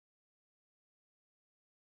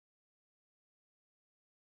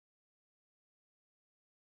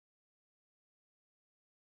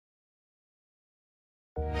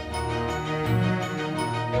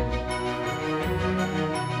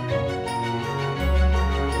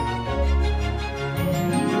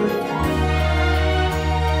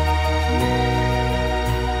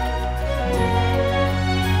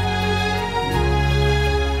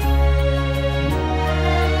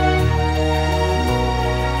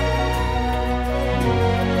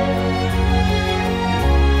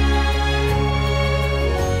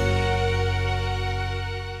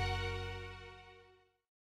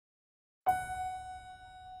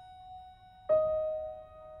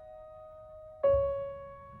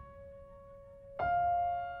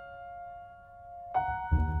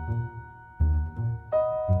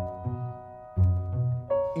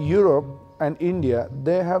Europe and India,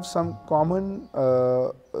 they have some common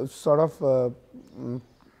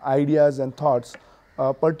ideas and thoughts,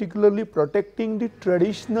 particularly protecting the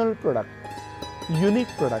traditional product, unique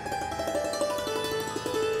product.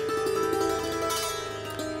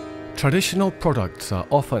 Traditional products are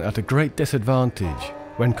often at a great disadvantage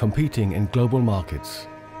when competing in global markets.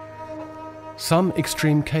 Some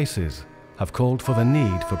extreme cases have called for the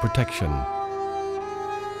need for protection.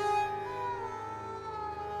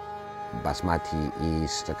 Basmati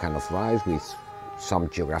is the kind of rice with some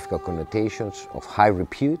geographical connotations of high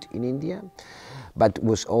repute in India, but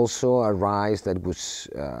was also a rice that was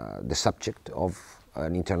the subject of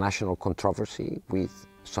an international controversy with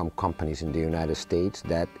some companies in the United States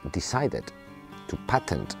that decided to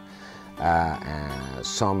patent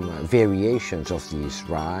some variations of this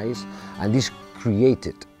rice, and this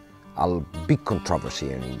created a big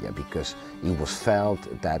controversy in India because it was felt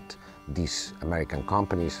that these American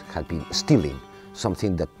companies had been stealing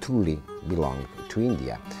something that truly belonged to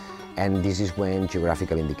India. And this is when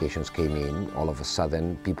geographical indications came in. All of a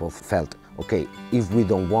sudden people felt, okay, if we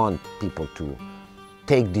don't want people to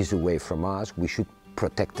take this away from us, we should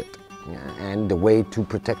protect it. And the way to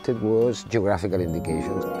protect it was geographical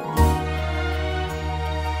indications.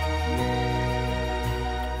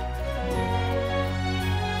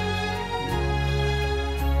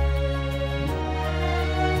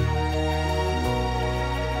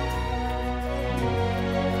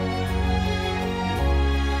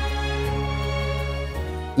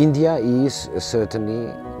 India is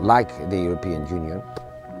certainly, like the European Union,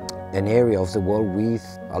 an area of the world with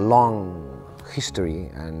a long history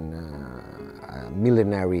and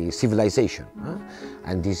millenary civilization.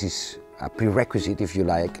 And this is a prerequisite, if you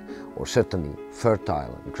like, or certainly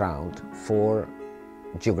fertile ground for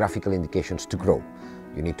geographical indications to grow.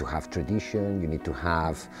 You need to have tradition, you need to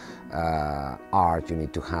have art, you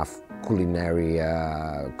need to have culinary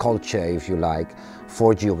culture, if you like,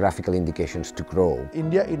 for geographical indications to grow.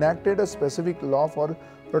 India enacted a specific law for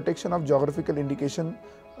protection of geographical indication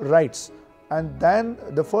rights, and then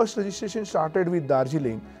the first registration started with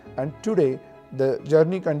Darjeeling, and today the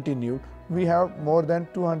journey continued. We have more than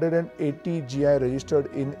 280 GI registered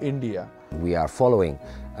in India. We are following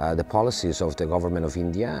the policies of the government of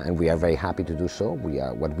India, and we are very happy to do so.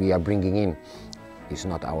 What we are bringing in is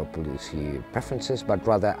not our policy preferences, but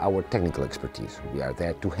rather our technical expertise. We are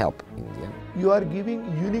there to help India. You are giving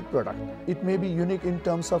unique product. It may be unique in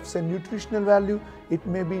terms of, say, nutritional value. It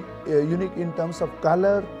may be unique in terms of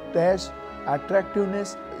color, taste,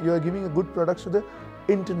 attractiveness. You are giving a good product to the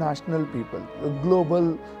international people,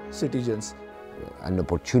 global citizens. An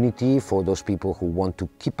opportunity for those people who want to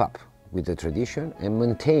keep up with the tradition and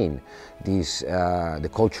maintain these, the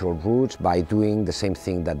cultural roots by doing the same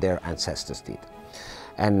thing that their ancestors did.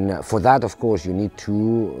 And for that, of course, you need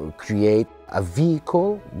to create a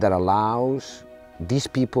vehicle that allows these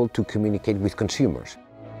people to communicate with consumers.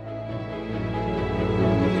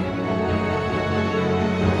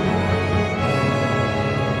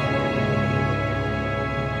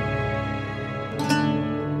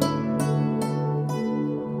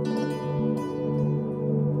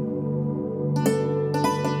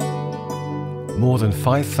 More than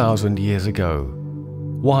 5,000 years ago,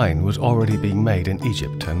 wine was already being made in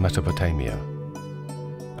Egypt and Mesopotamia,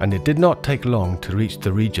 and it did not take long to reach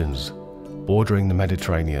the regions bordering the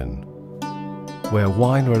Mediterranean, where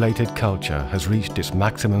wine-related culture has reached its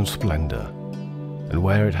maximum splendor and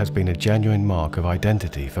where it has been a genuine mark of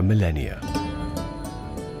identity for millennia.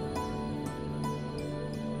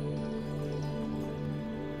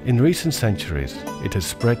 In recent centuries, it has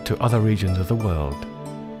spread to other regions of the world,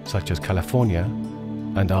 such as California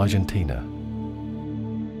and Argentina.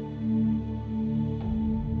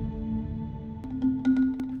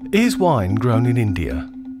 Is wine grown in India?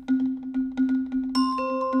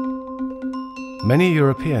 Many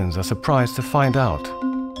Europeans are surprised to find out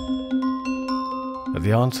that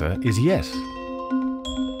the answer is yes.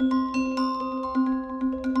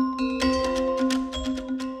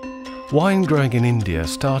 Wine growing in India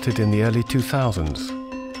started in the early 2000s.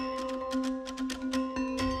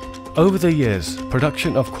 Over the years,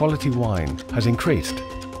 production of quality wine has increased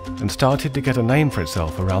and started to get a name for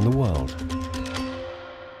itself around the world.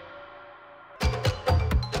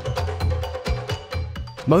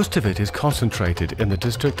 Most of it is concentrated in the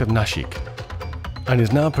district of Nashik and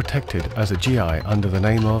is now protected as a GI under the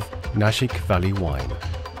name of Nashik Valley wine.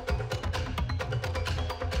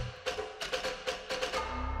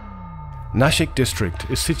 Nashik district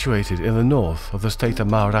is situated in the north of the state of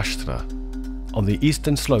Maharashtra, on the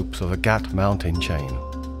eastern slopes of the Ghat mountain chain.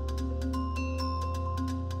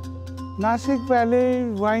 Nashik Valley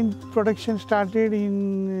wine production started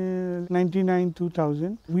in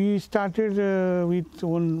 99-2000. We started with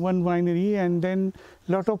one winery, and then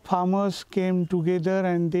a lot of farmers came together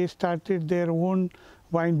and they started their own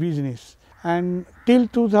wine business. And till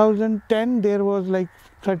 2010 there was like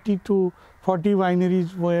 30 to 40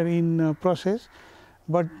 wineries were in process,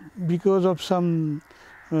 but because of some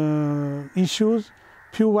issues,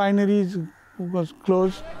 few wineries was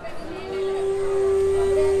closed.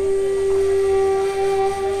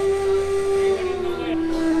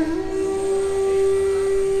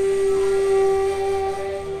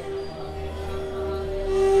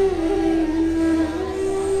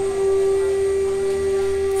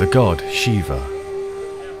 The god Shiva,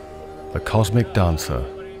 the cosmic dancer,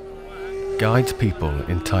 guides people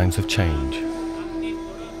in times of change.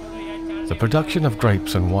 The production of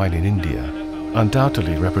grapes and wine in India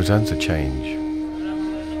undoubtedly represents a change.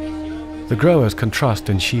 The growers can trust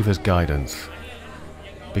in Shiva's guidance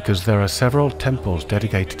because there are several temples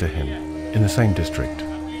dedicated to him in the same district.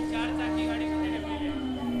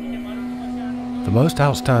 The most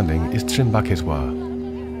outstanding is Trimbakeswar,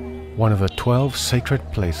 one of the 12 sacred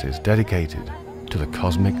places dedicated to the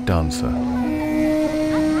cosmic dancer.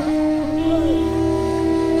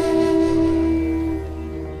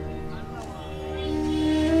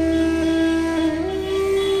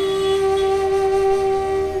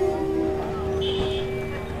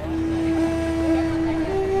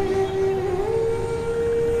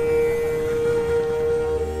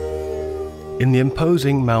 In the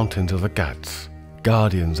imposing mountains of the Ghats,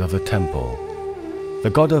 guardians of the temple, the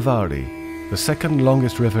Godavari, the second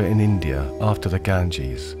longest river in India after the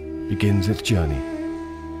Ganges, begins its journey.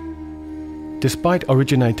 Despite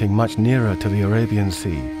originating much nearer to the Arabian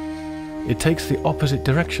Sea, it takes the opposite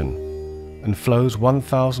direction and flows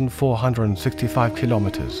 1,465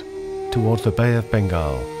 kilometers towards the Bay of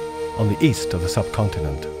Bengal on the east of the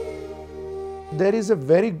subcontinent. There is a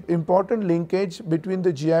very important linkage between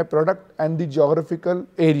the GI product and the geographical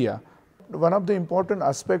area. One of the important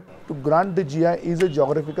aspects to grant the GI is a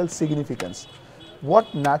geographical significance.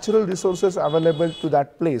 What natural resources available to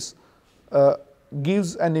that place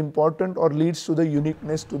gives an important or leads to the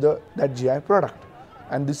uniqueness to that GI product.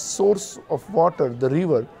 And the source of water, the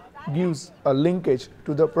river, gives a linkage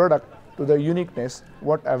to the product, to the uniqueness,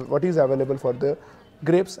 what is available for the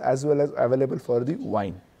grapes as well as available for the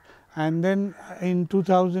wine. And then in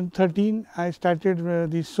 2013, I started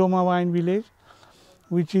the Soma Wine Village,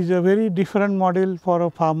 which is a very different model for a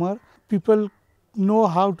farmer. People know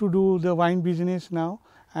how to do the wine business now,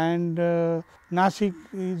 and Nashik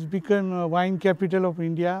is become a wine capital of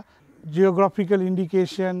India. Geographical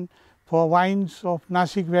indication for wines of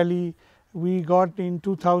Nashik Valley we got in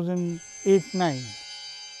 2008-9.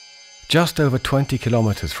 Just over 20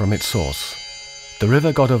 kilometers from its source, the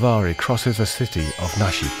river Godavari crosses the city of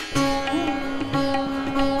Nashik.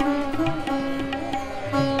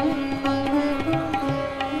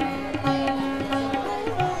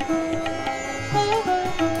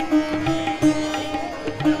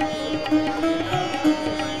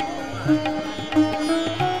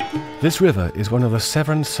 This river is one of the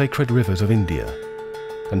 7 sacred rivers of India,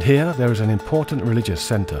 and here there is an important religious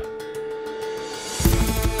centre.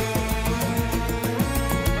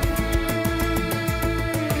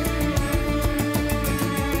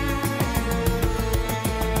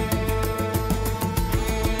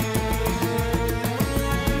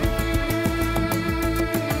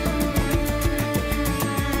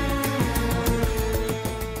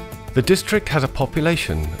 The district has a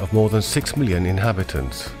population of more than 6 million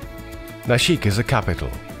inhabitants. Nashik is the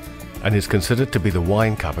capital and is considered to be the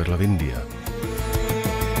wine capital of India.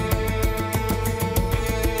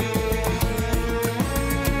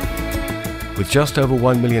 With just over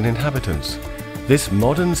 1 million inhabitants, this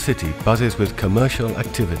modern city buzzes with commercial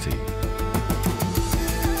activity.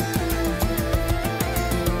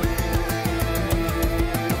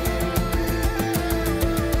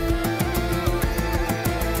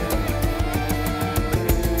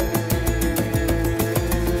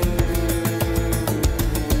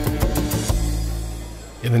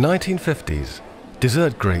 In the 1950s,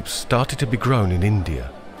 dessert grapes started to be grown in India,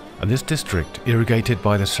 and this district, irrigated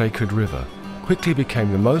by the sacred river, quickly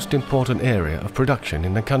became the most important area of production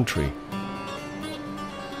in the country.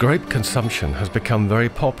 Grape consumption has become very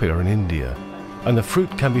popular in India, and the fruit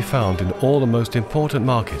can be found in all the most important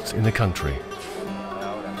markets in the country.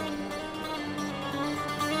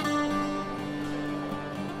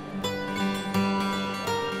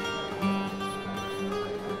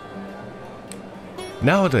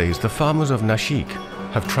 Nowadays, the farmers of Nashik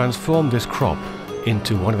have transformed this crop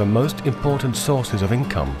into one of the most important sources of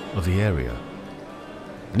income of the area.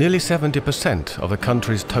 Nearly 70% of the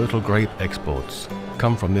country's total grape exports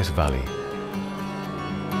come from this valley.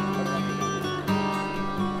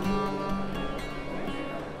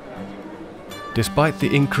 Despite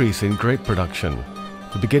the increase in grape production,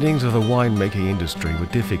 the beginnings of the winemaking industry were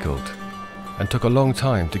difficult and took a long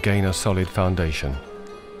time to gain a solid foundation.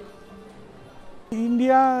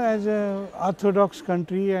 India, as an orthodox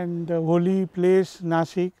country and a holy place,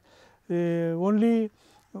 Nashik, only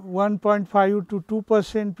 1.5 to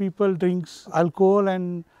 2% people drinks alcohol,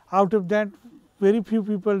 and out of that very few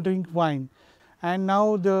people drink wine. And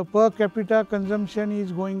now the per capita consumption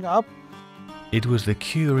is going up. It was the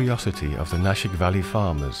curiosity of the Nashik Valley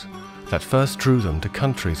farmers that first drew them to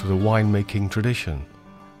countries with a winemaking tradition,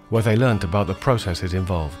 where they learnt about the processes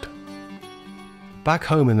involved. Back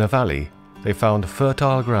home in the valley, they found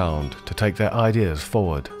fertile ground to take their ideas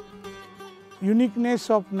forward. Uniqueness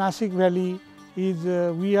of Nashik Valley is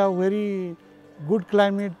we have very good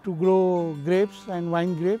climate to grow grapes and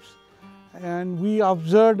wine grapes, and we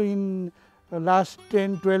observed in last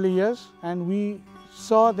 10-12 years, and we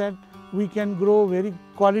saw that we can grow very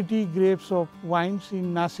quality grapes of wines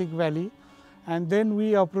in Nashik Valley. And then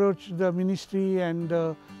we approached the ministry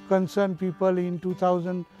and concerned people in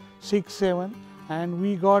 2006-07, and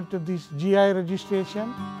we got this GI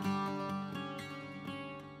registration.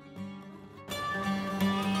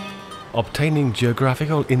 Obtaining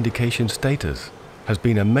Geographical Indication status has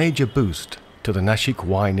been a major boost to the Nashik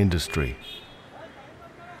wine industry.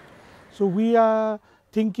 So we are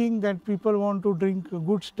thinking that people want to drink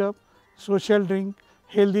good stuff, social drink,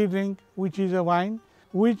 healthy drink, which is a wine,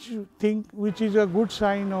 which is a good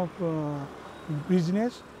sign of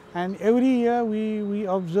business. And every year we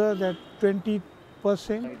observe that 20%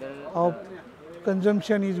 of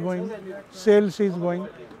consumption is going, sales is going,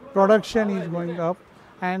 production is going up,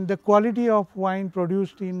 and the quality of wine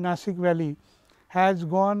produced in Nashik Valley has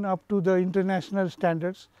gone up to the international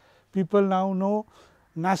standards. People now know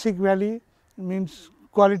Nashik Valley means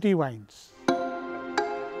quality wines.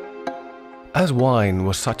 As wine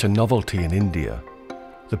was such a novelty in India,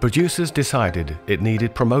 the producers decided it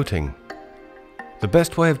needed promoting. The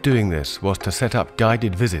best way of doing this was to set up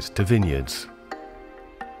guided visits to vineyards.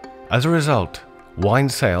 As a result, wine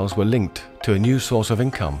sales were linked to a new source of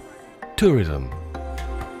income: tourism.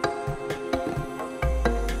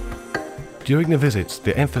 During the visits,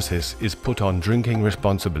 the emphasis is put on drinking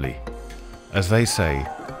responsibly. As they say,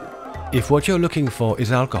 if what you're looking for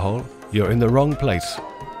is alcohol, you're in the wrong place.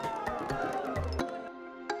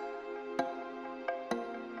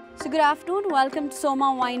 So good afternoon, welcome to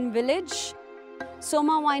Soma Wine Village.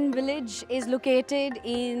 Soma Wine Village is located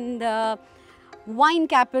in the wine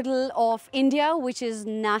capital of India, which is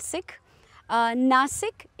Nashik.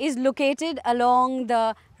 Nashik is located along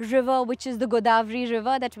the river, which is the Godavari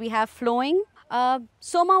river that we have flowing.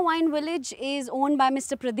 Soma Wine Village is owned by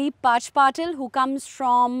Mr. Pradeep Pachpatil, who comes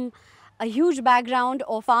from a huge background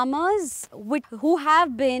of farmers who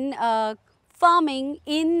have been farming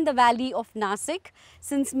in the valley of Nashik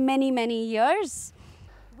since many years.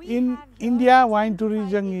 In India, wine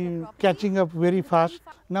tourism is catching up very fast.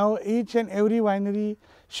 Now each and every winery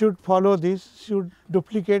should follow this, should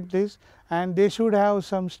duplicate this, and they should have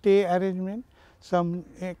some stay arrangement, some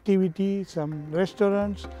activity, some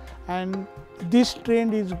restaurants, and this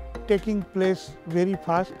trend is taking place very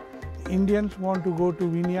fast. Indians want to go to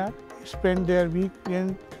vineyard, spend their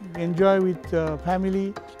weekend, enjoy with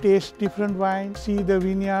family, taste different wines, see the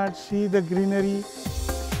vineyard, see the greenery.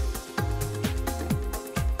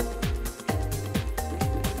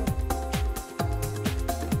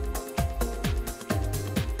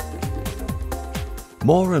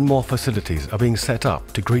 More and more facilities are being set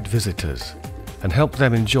up to greet visitors and help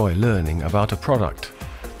them enjoy learning about a product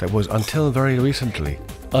that was until very recently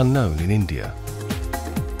unknown in India.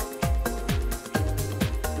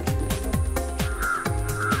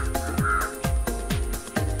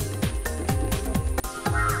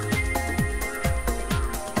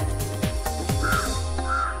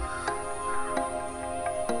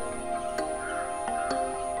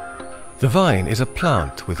 The vine is a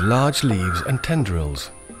plant with large leaves and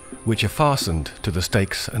tendrils, which are fastened to the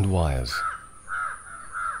stakes and wires.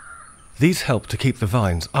 These help to keep the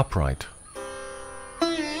vines upright.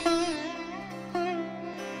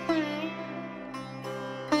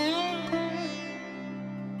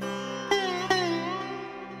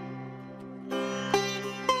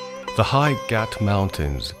 The high Ghat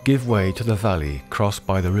mountains give way to the valley crossed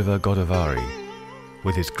by the river Godavari,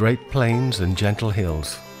 with its great plains and gentle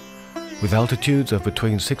hills, with altitudes of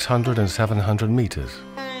between 600 and 700 meters.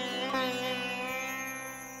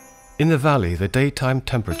 In the valley, the daytime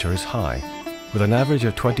temperature is high, with an average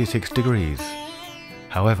of 26 degrees,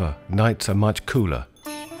 However, nights are much cooler,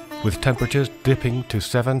 with temperatures dipping to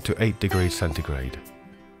 7 to 8 degrees centigrade.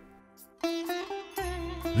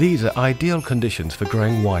 These are ideal conditions for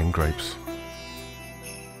growing wine grapes.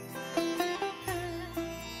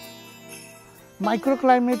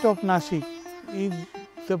 Microclimate of Nashik is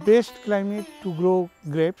the best climate to grow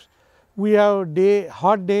grapes. We have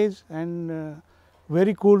hot days and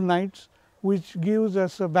very cool nights, which gives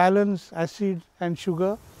us a balanced acid and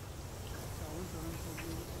sugar.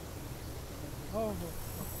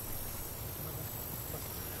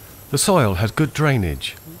 The soil has good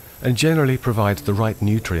drainage and generally provides the right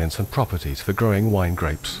nutrients and properties for growing wine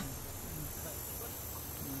grapes.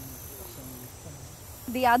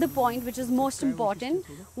 The other point which is most important,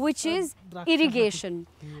 which is irrigation.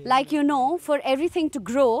 Like you know, for everything to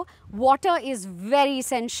grow, water is very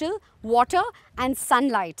essential, water and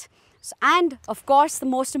sunlight. And of course, the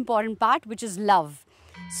most important part, which is love.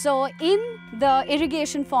 So in the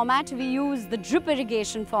irrigation format, we use the drip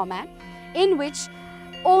irrigation format, in which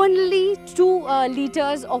only 2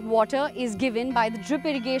 liters of water is given by the drip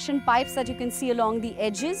irrigation pipes that you can see along the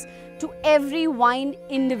edges to every wine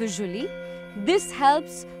individually. This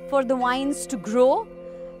helps for the wines to grow,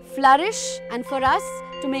 flourish, and for us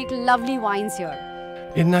to make lovely wines here.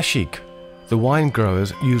 In Nashik, the wine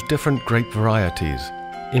growers use different grape varieties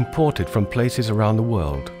imported from places around the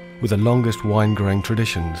world with the longest wine growing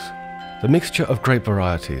traditions. The mixture of grape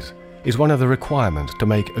varieties is one of the requirements to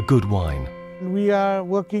make a good wine. We are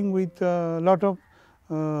working with a lot of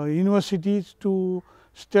universities to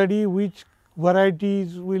study which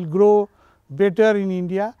varieties will grow better in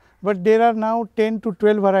India, but there are now 10 to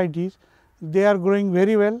 12 varieties. They are growing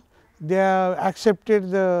very well. They have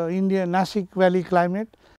accepted the Indian Nashik Valley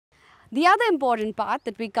climate. The other important part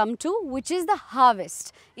that we come to, which is the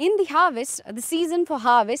harvest. In the harvest, the season for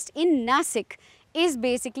harvest in Nashik is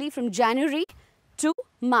basically from January to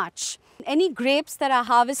March. Any grapes that are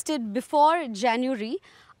harvested before January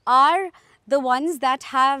are the ones that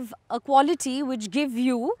have a quality which give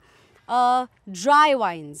you dry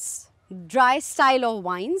wines, dry style of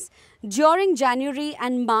wines. During January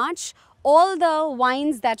and March, all the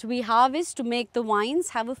wines that we harvest to make the wines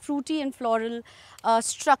have a fruity and floral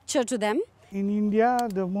structure to them. In India,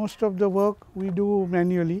 most of the work we do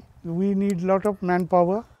manually. We need lot of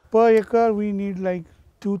manpower. Per acre, we need like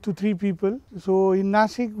 2 to 3 people. So in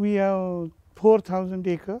Nashik, we have 4,000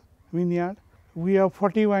 acre vineyard. We have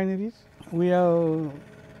 40 wineries. We have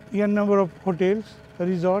a number of hotels,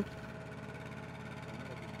 resort.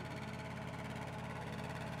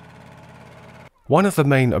 One of the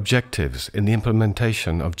main objectives in the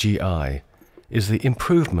implementation of GI is the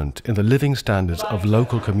improvement in the living standards of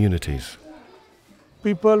local communities.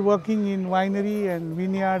 People working in winery and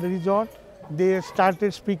vineyard resort, they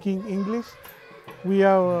started speaking English. We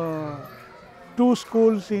have 2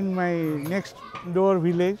 schools in my next door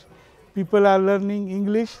village. People are learning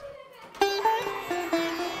English.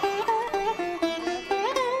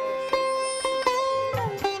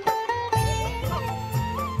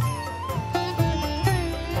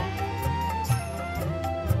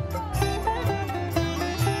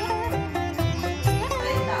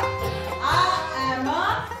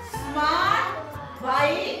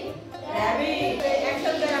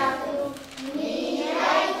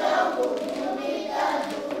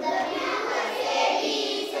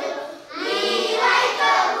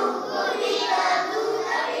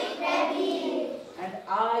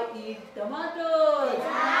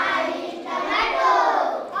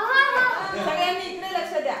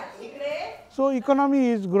 So economy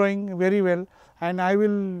is growing very well, and I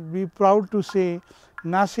will be proud to say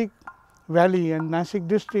Nashik Valley and Nashik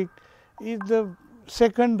district is the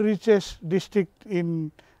second richest district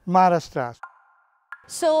in Maharashtra.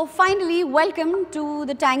 So finally, welcome to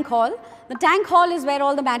the tank hall. The tank hall is where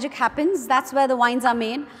all the magic happens. That's where the wines are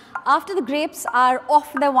made. After the grapes are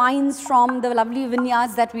off the wines from the lovely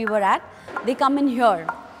vineyards that we were at, they come in here.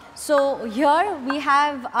 So here we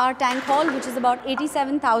have our tank hall, which is about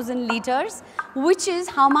 87,000 liters, which is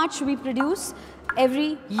how much we produce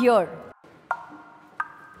every year.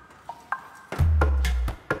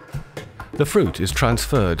 The fruit is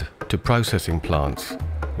transferred to processing plants,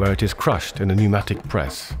 where it is crushed in a pneumatic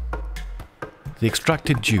press. The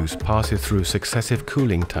extracted juice passes through successive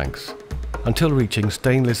cooling tanks until reaching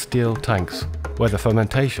stainless steel tanks, where the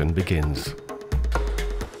fermentation begins.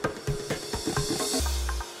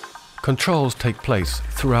 Controls take place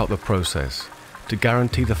throughout the process to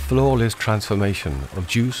guarantee the flawless transformation of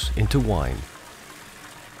juice into wine.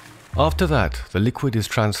 After that, the liquid is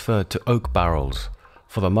transferred to oak barrels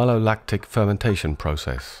for the malolactic fermentation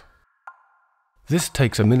process. This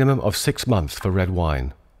takes a minimum of 6 months for red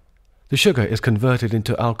wine. The sugar is converted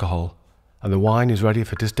into alcohol and the wine is ready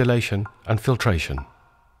for distillation and filtration.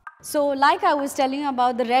 So like I was telling you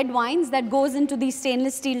about the red wines that goes into these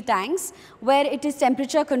stainless steel tanks where it is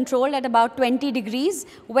temperature controlled at about 20 degrees,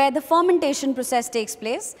 where the fermentation process takes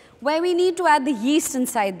place, where we need to add the yeast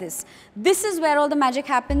inside this. This is where all the magic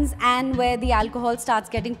happens and where the alcohol starts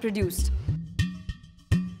getting produced.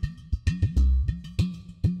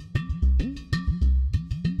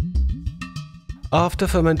 After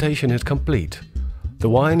fermentation is complete, the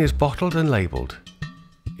wine is bottled and labelled.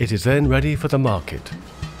 It is then ready for the market.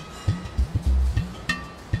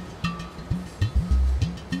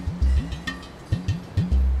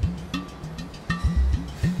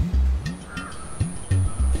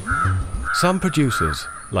 Some producers,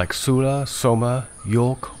 like Sula, Soma,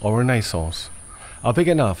 York or Renaissance, are big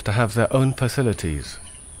enough to have their own facilities.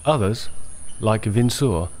 Others, like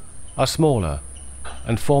Vinsur, are smaller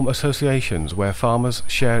and form associations where farmers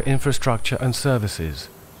share infrastructure and services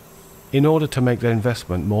in order to make their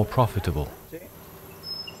investment more profitable.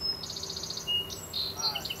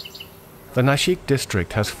 The Nashik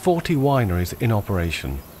district has 40 wineries in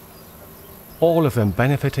operation, all of them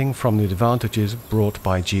benefiting from the advantages brought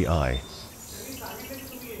by GI.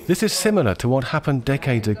 This is similar to what happened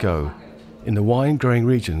decades ago in the wine-growing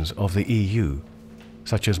regions of the EU,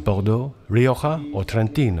 such as Bordeaux, Rioja or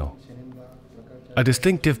Trentino. A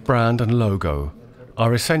distinctive brand and logo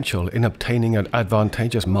are essential in obtaining an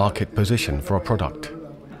advantageous market position for a product.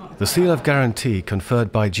 The seal of guarantee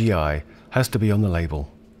conferred by GI has to be on the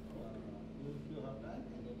label.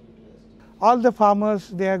 All the farmers,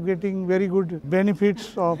 they are getting very good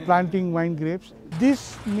benefits of planting wine grapes.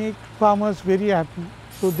 This makes farmers very happy.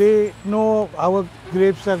 So they know our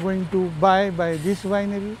grapes are going to buy by this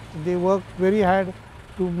winery. They work very hard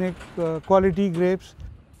to make quality grapes.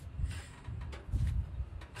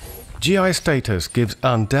 GI status gives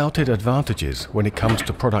undoubted advantages when it comes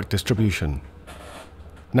to product distribution.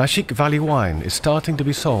 Nashik Valley wine is starting to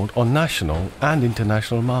be sold on national and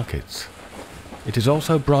international markets. It is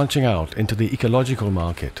also branching out into the ecological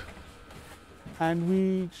market. And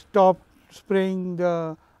we stopped spraying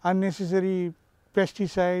the unnecessary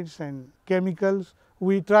pesticides and chemicals.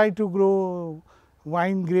 We try to grow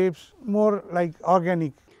wine grapes more like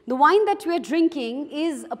organic. The wine that we are drinking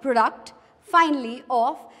is a product, finally,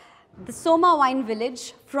 of the Soma wine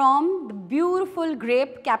village from the beautiful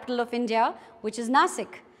grape capital of India, which is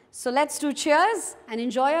Nashik. So let's do cheers and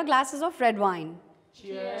enjoy your glasses of red wine.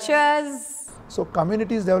 Cheers. Cheers. So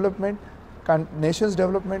communities development, nations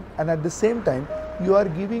development, and at the same time you are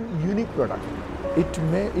giving unique product.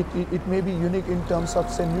 It may be unique in terms of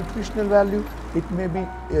say nutritional value, it may be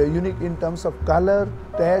unique in terms of color,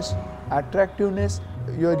 taste, attractiveness.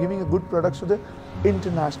 You are giving a good product to the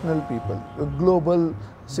international people, global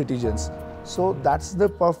citizens. So that's the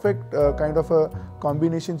perfect kind of a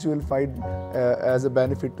combinations you will find as a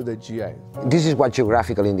benefit to the GI. This is what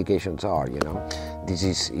geographical indications are, you know. This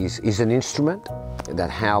is an instrument that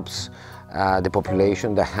helps the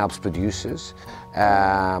population, that helps producers,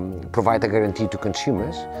 provide a guarantee to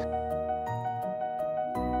consumers.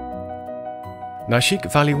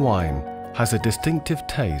 Nashik Valley wine has a distinctive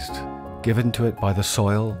taste given to it by the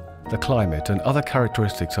soil, the climate and other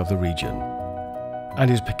characteristics of the region, and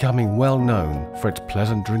is becoming well known for its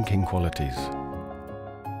pleasant drinking qualities.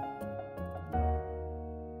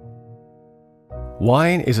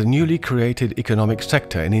 Wine is a newly created economic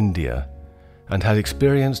sector in India and has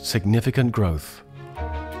experienced significant growth.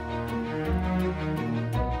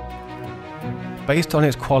 Based on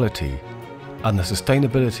its quality and the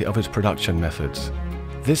sustainability of its production methods,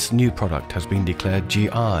 this new product has been declared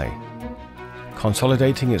GI,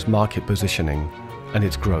 consolidating its market positioning and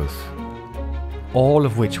its growth, all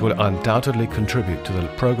of which will undoubtedly contribute to the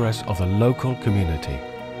progress of the local community.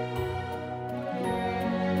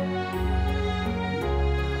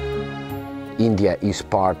 India is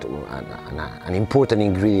part, an important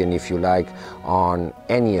ingredient, if you like, on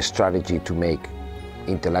any strategy to make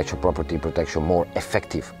intellectual property protection more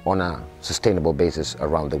effective on a sustainable basis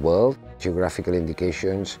around the world. Geographical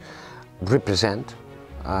indications represent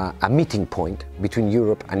a meeting point between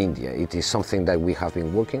Europe and India. It is something that we have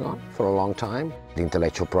been working on for a long time. The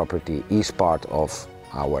intellectual property is part of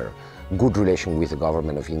our good relation with the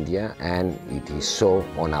government of India, and it is so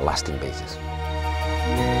on a lasting basis.